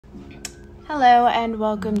Hello and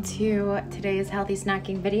welcome to today's healthy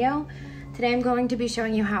snacking video. Today I'm going to be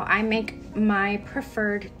showing you how I make my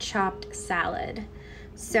preferred chopped salad.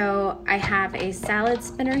 So I have a salad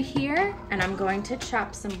spinner here and I'm going to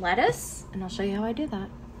chop some lettuce and I'll show you how I do that.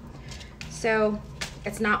 So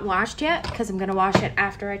it's not washed yet because I'm gonna wash it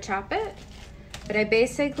after I chop it. But I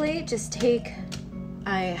basically just take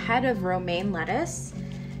a head of romaine lettuce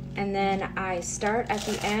and then I start at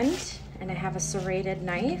the end and I have a serrated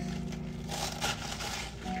knife.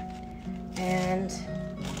 And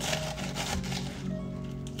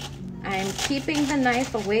I'm keeping the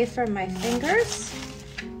knife away from my fingers.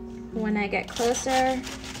 When I get closer,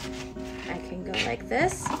 I can go like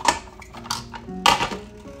this.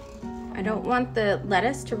 I don't want the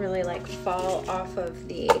lettuce to really fall off of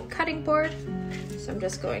the cutting board, so I'm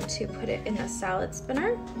just going to put it in the salad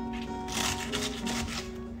spinner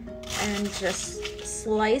and just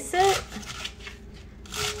slice it.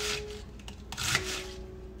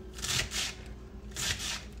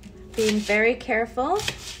 Being very careful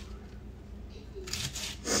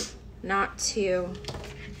not to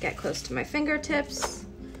get close to my fingertips.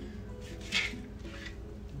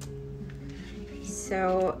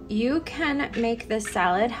 So you can make this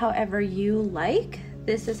salad however you like.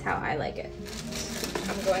 This is how I like it.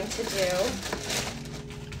 I'm going to do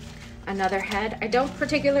another head. I don't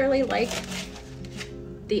particularly like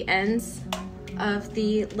the ends of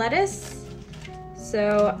the lettuce,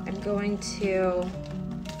 so I'm going to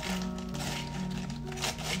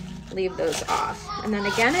leave those off. And then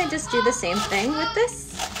again, I just do the same thing with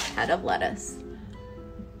this head of lettuce.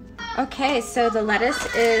 Okay, so the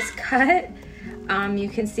lettuce is cut. You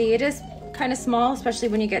can see it is kind of small, especially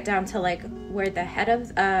when you get down to where the head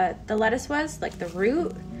of the lettuce was, the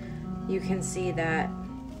root. You can see that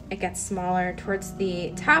it gets smaller. Towards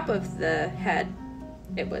the top of the head,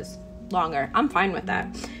 it was longer. I'm fine with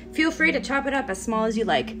that. Feel free to chop it up as small as you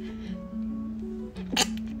like.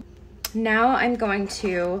 Now I'm going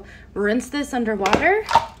to rinse this under water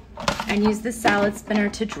and use the salad spinner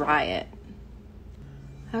to dry it.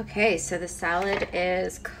 Okay, so the salad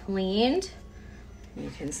is cleaned.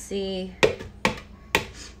 You can see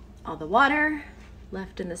all the water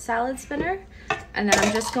left in the salad spinner. And then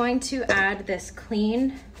I'm just going to add this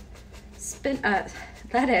clean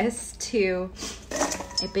lettuce to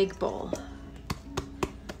a big bowl.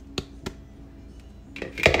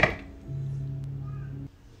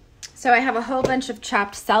 So I have a whole bunch of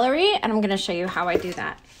chopped celery and I'm gonna show you how I do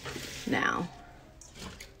that now.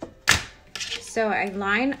 So I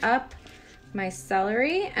line up my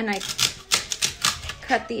celery and I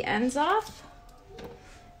cut the ends off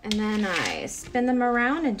and then I spin them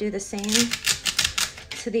around and do the same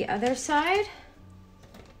to the other side.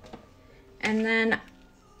 And then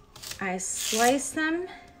I slice them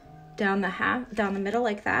down the middle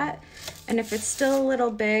like that. And if it's still a little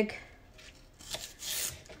big,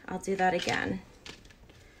 I'll do that again.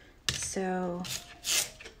 So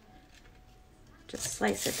just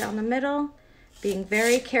slice it down the middle, being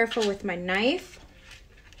very careful with my knife.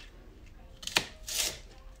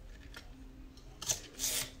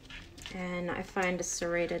 And I find a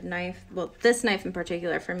serrated knife, well, this knife in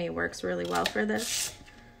particular for me works really well for this.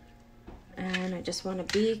 And I just want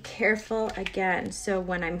to be careful again. So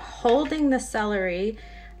when I'm holding the celery,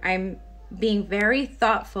 I'm being very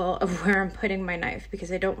thoughtful of where I'm putting my knife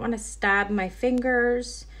because I don't want to stab my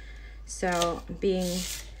fingers. So I'm being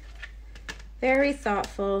very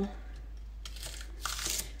thoughtful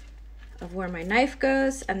of where my knife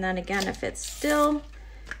goes. And then again, if it's still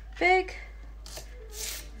big,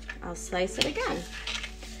 I'll slice it again.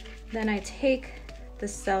 Then I take the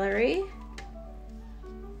celery,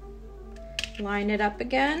 line it up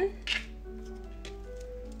again,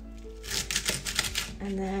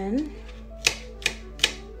 and then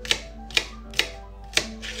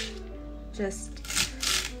just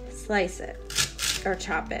slice it or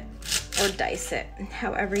chop it or dice it,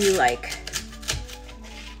 however you like.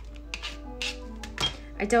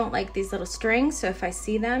 I don't like these little strings, so if I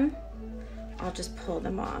see them, I'll just pull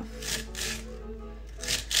them off.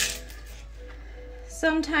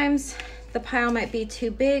 Sometimes the pile might be too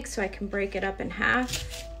big, so I can break it up in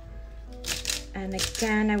half. And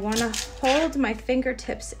again, I want to hold my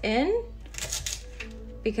fingertips in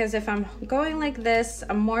because if I'm going like this,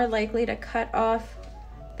 I'm more likely to cut off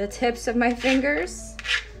the tips of my fingers.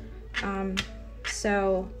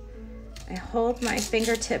 So I hold my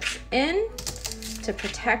fingertips in to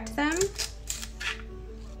protect them.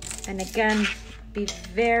 And again, be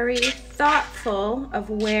very thoughtful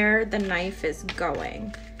of where the knife is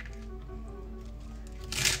going.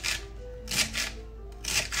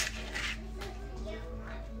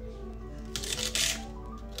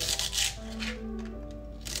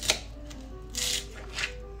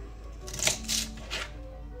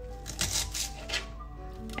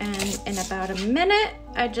 in about a minute.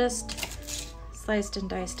 I just sliced and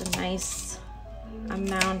diced a nice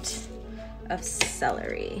amount of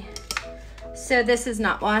celery. So this is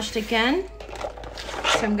not washed again.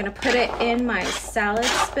 So I'm gonna put it in my salad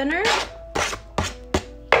spinner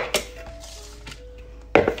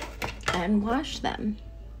and wash them.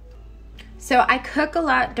 So I cook a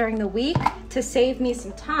lot during the week. To save me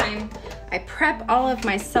some time, I prep all of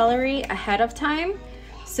my celery ahead of time.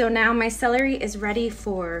 So now my celery is ready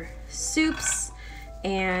for soups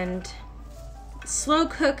and slow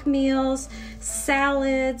cook meals,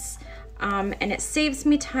 salads, and it saves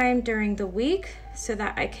me time during the week so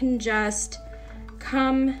that I can just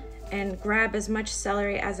come and grab as much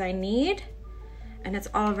celery as I need, and it's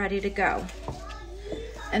all ready to go.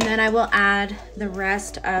 And then I will add the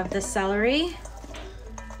rest of the celery,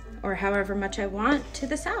 or however much I want, to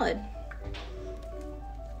the salad.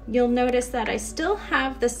 You'll notice that I still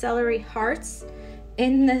have the celery hearts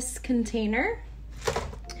in this container.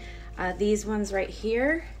 These ones right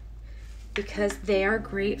here, because they are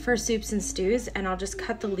great for soups and stews, and I'll just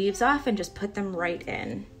cut the leaves off and just put them right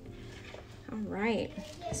in. All right,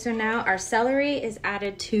 so now our celery is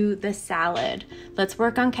added to the salad. Let's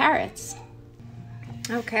work on carrots.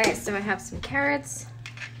 Okay, so I have some carrots,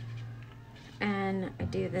 and I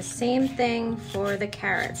do the same thing for the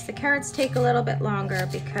carrots. The carrots take a little bit longer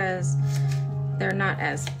because they're not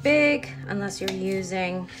as big unless you're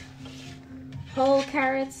using whole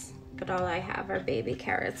carrots, but all I have are baby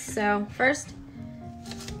carrots. So first,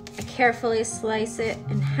 I carefully slice it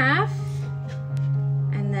in half,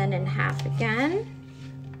 and then in half again.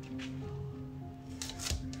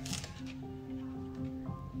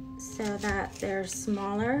 So that they're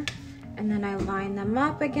smaller, and then I line them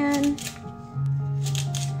up again.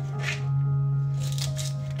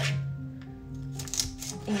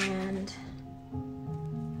 And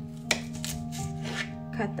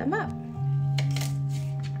cut them up.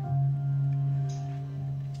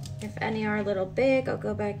 If any are a little big, I'll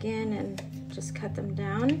go back in and just cut them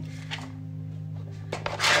down.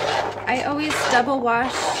 I always double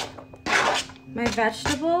wash my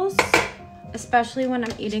vegetables, especially when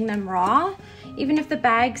I'm eating them raw. Even if the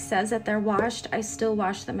bag says that they're washed, I still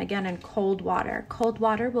wash them again in cold water. Cold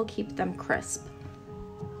water will keep them crisp.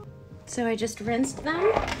 So I just rinsed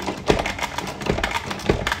them,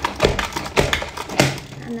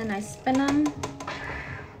 and then I spin them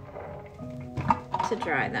to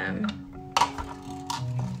dry them.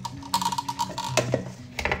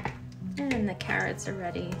 And the carrots are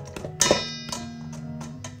ready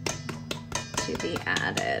to be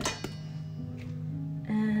added.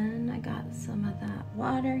 And I got some of that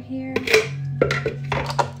water here.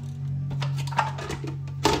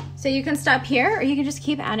 So you can stop here, or you can just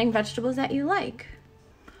keep adding vegetables that you like.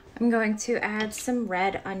 I'm going to add some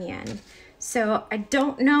red onion. So I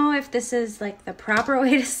don't know if this is like the proper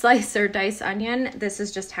way to slice or dice onion. This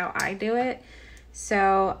is just how I do it.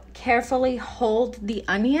 So carefully hold the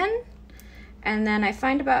onion, and then I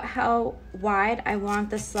find about how wide I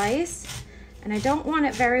want the slice. And I don't want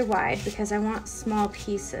it very wide because I want small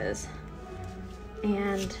pieces.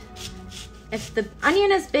 And if the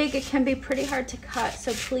onion is big, it can be pretty hard to cut.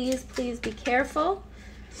 So please, please be careful.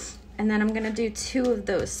 And then I'm gonna do 2 of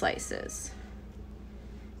those slices.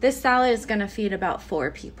 This salad is gonna feed about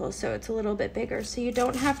 4 people, so it's a little bit bigger. So you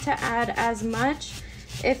don't have to add as much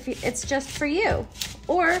if it's just for you.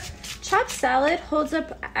 Or chopped salad holds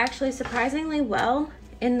up actually surprisingly well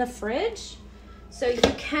in the fridge. So you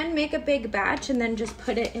can make a big batch and then just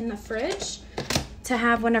put it in the fridge to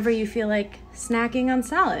have whenever you feel like snacking on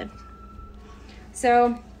salad.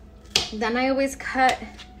 So then I always cut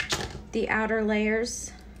the outer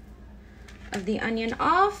layers of the onion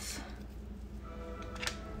off.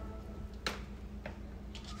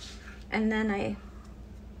 And then I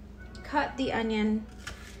cut the onion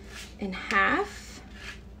in half.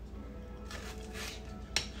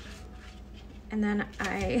 And then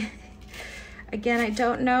again, I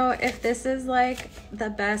don't know if this is like the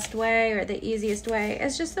best way or the easiest way.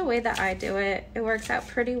 It's just the way that I do it. It works out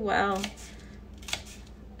pretty well.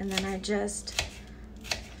 And then I just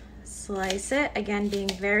slice it, again, being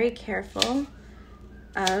very careful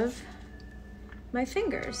of my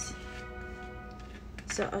fingers.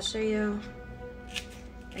 So I'll show you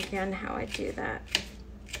again how I do that.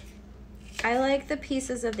 I like the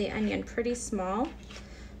pieces of the onion pretty small.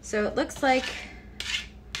 So it looks like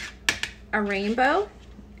a rainbow,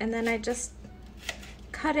 and then I just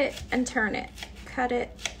cut it and turn it, cut it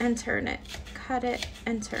and turn it, cut it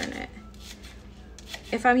and turn it.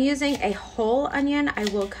 If I'm using a whole onion, I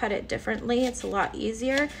will cut it differently. It's a lot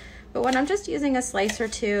easier, but when I'm just using a slice or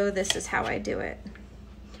 2, this is how I do it.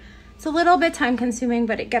 It's a little bit time consuming,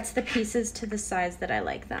 but it gets the pieces to the size that I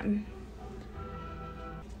like them.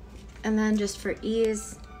 And then just for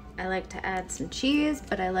ease, I like to add some cheese,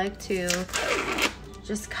 but I like to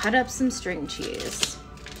just cut up some string cheese.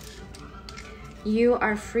 You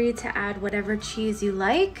are free to add whatever cheese you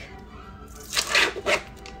like.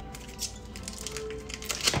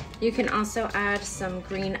 You can also add some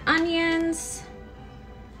green onions,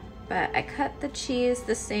 but I cut the cheese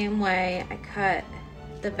the same way I cut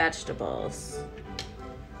the vegetables.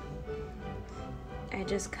 I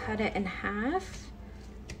just cut it in half.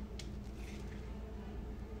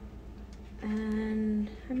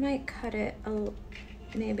 And I might cut it,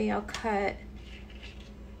 maybe I'll cut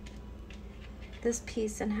this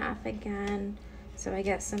piece in half again so I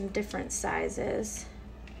get some different sizes,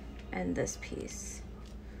 and this piece.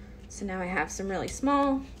 So now I have some really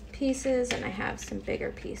small pieces and I have some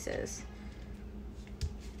bigger pieces.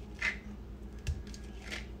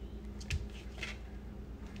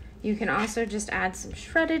 You can also just add some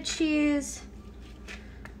shredded cheese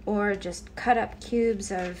or just cut up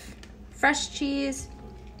cubes of fresh cheese.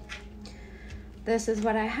 This is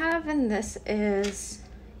what I have, and this is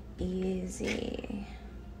easy.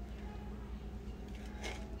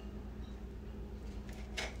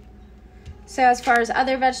 So as far as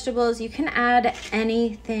other vegetables, you can add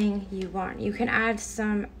anything you want. You can add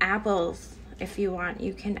some apples if you want.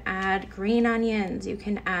 You can add green onions. You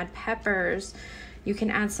can add peppers. You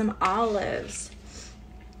can add some olives.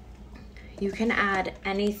 You can add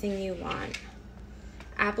anything you want.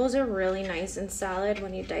 Apples are really nice in salad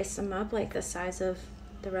when you dice them up like the size of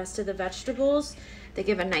the rest of the vegetables. They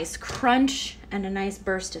give a nice crunch and a nice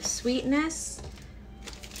burst of sweetness.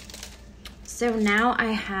 So now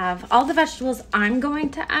I have all the vegetables I'm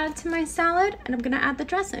going to add to my salad, and I'm gonna add the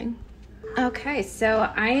dressing. Okay,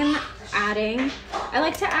 so I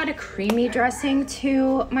like to add a creamy dressing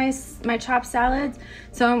to my chopped salads.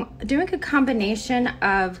 So I'm doing a combination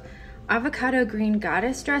of avocado green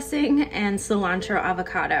goddess dressing and cilantro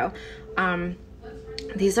avocado.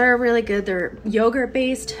 These are really good. They're yogurt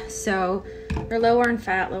based, so they're lower in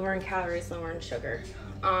fat, lower in calories, lower in sugar.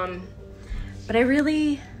 But I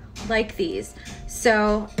really like these.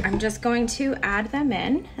 So I'm just going to add them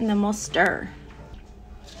in and then we'll stir.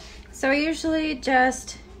 So I usually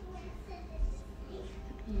just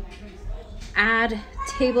add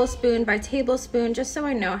tablespoon by tablespoon just so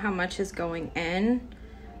I know how much is going in.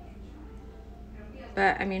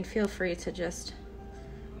 But I mean, feel free to just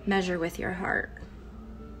measure with your heart.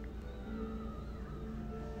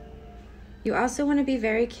 You also want to be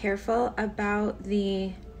very careful about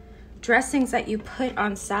the dressings that you put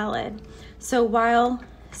on salad. So while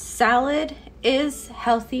salad is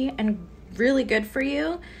healthy and really good for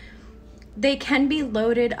you, they can be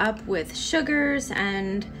loaded up with sugars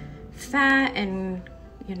and fat and,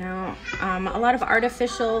 you know, a lot of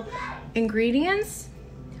artificial ingredients.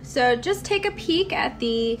 So just take a peek at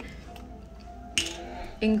the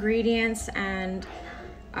ingredients, and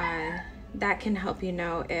that can help you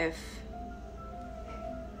know if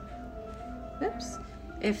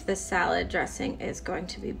the salad dressing is going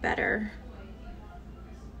to be better.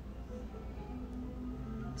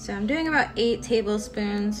 So I'm doing about 8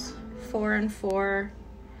 tablespoons, 4 and 4,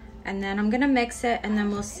 and then I'm gonna mix it and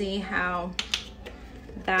then we'll see how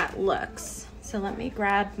that looks. So let me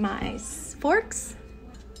grab my forks.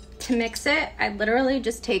 To mix it, I literally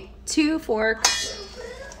just take 2 forks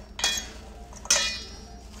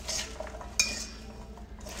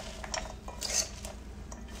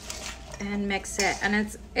and mix it,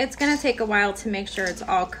 and it's gonna take a while to make sure it's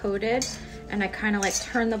all coated, and I kind of like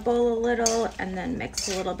turn the bowl a little and then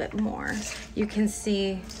mix a little bit more. You can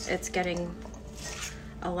see it's getting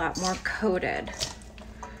a lot more coated.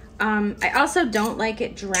 I also don't like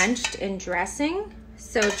it drenched in dressing,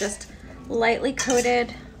 so just lightly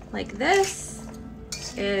coated like this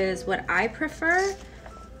is what I prefer.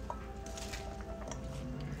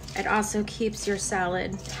 It also keeps your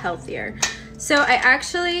salad healthier. So I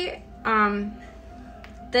actually,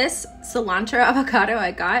 this cilantro avocado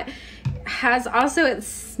I got has also, it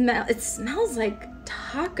smells like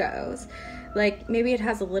tacos. Like maybe it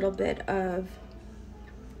has a little bit of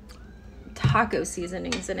taco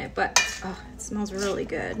seasonings in it, but oh, it smells really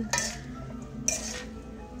good.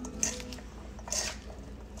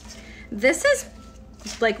 This is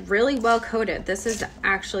like really well coated. This is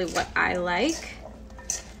actually what I like.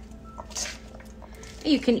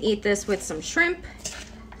 You can eat this with some shrimp,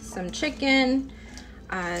 some chicken,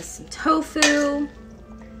 some tofu.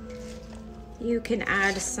 You can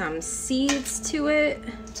add some seeds to it,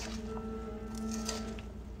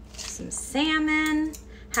 some salmon,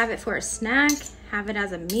 have it for a snack, have it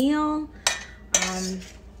as a meal.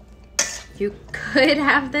 You could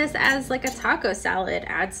have this as like a taco salad.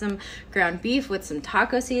 Add some ground beef with some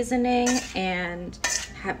taco seasoning and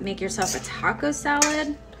make yourself a taco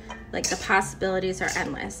salad. Like, the possibilities are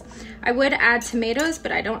endless. I would add tomatoes,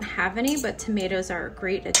 but I don't have any, but tomatoes are a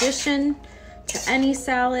great addition to any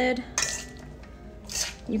salad.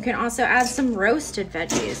 You can also add some roasted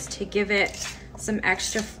veggies to give it some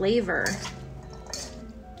extra flavor.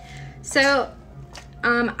 So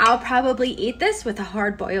I'll probably eat this with a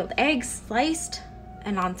hard-boiled egg sliced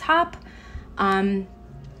and on top.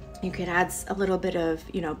 You could add a little bit of,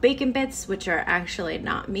 bacon bits, which are actually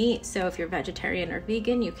not meat. So if you're vegetarian or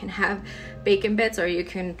vegan, you can have bacon bits, or you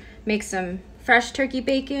can make some fresh turkey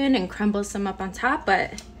bacon and crumble some up on top.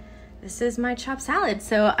 But this is my chopped salad.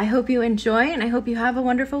 So I hope you enjoy, and I hope you have a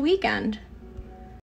wonderful weekend.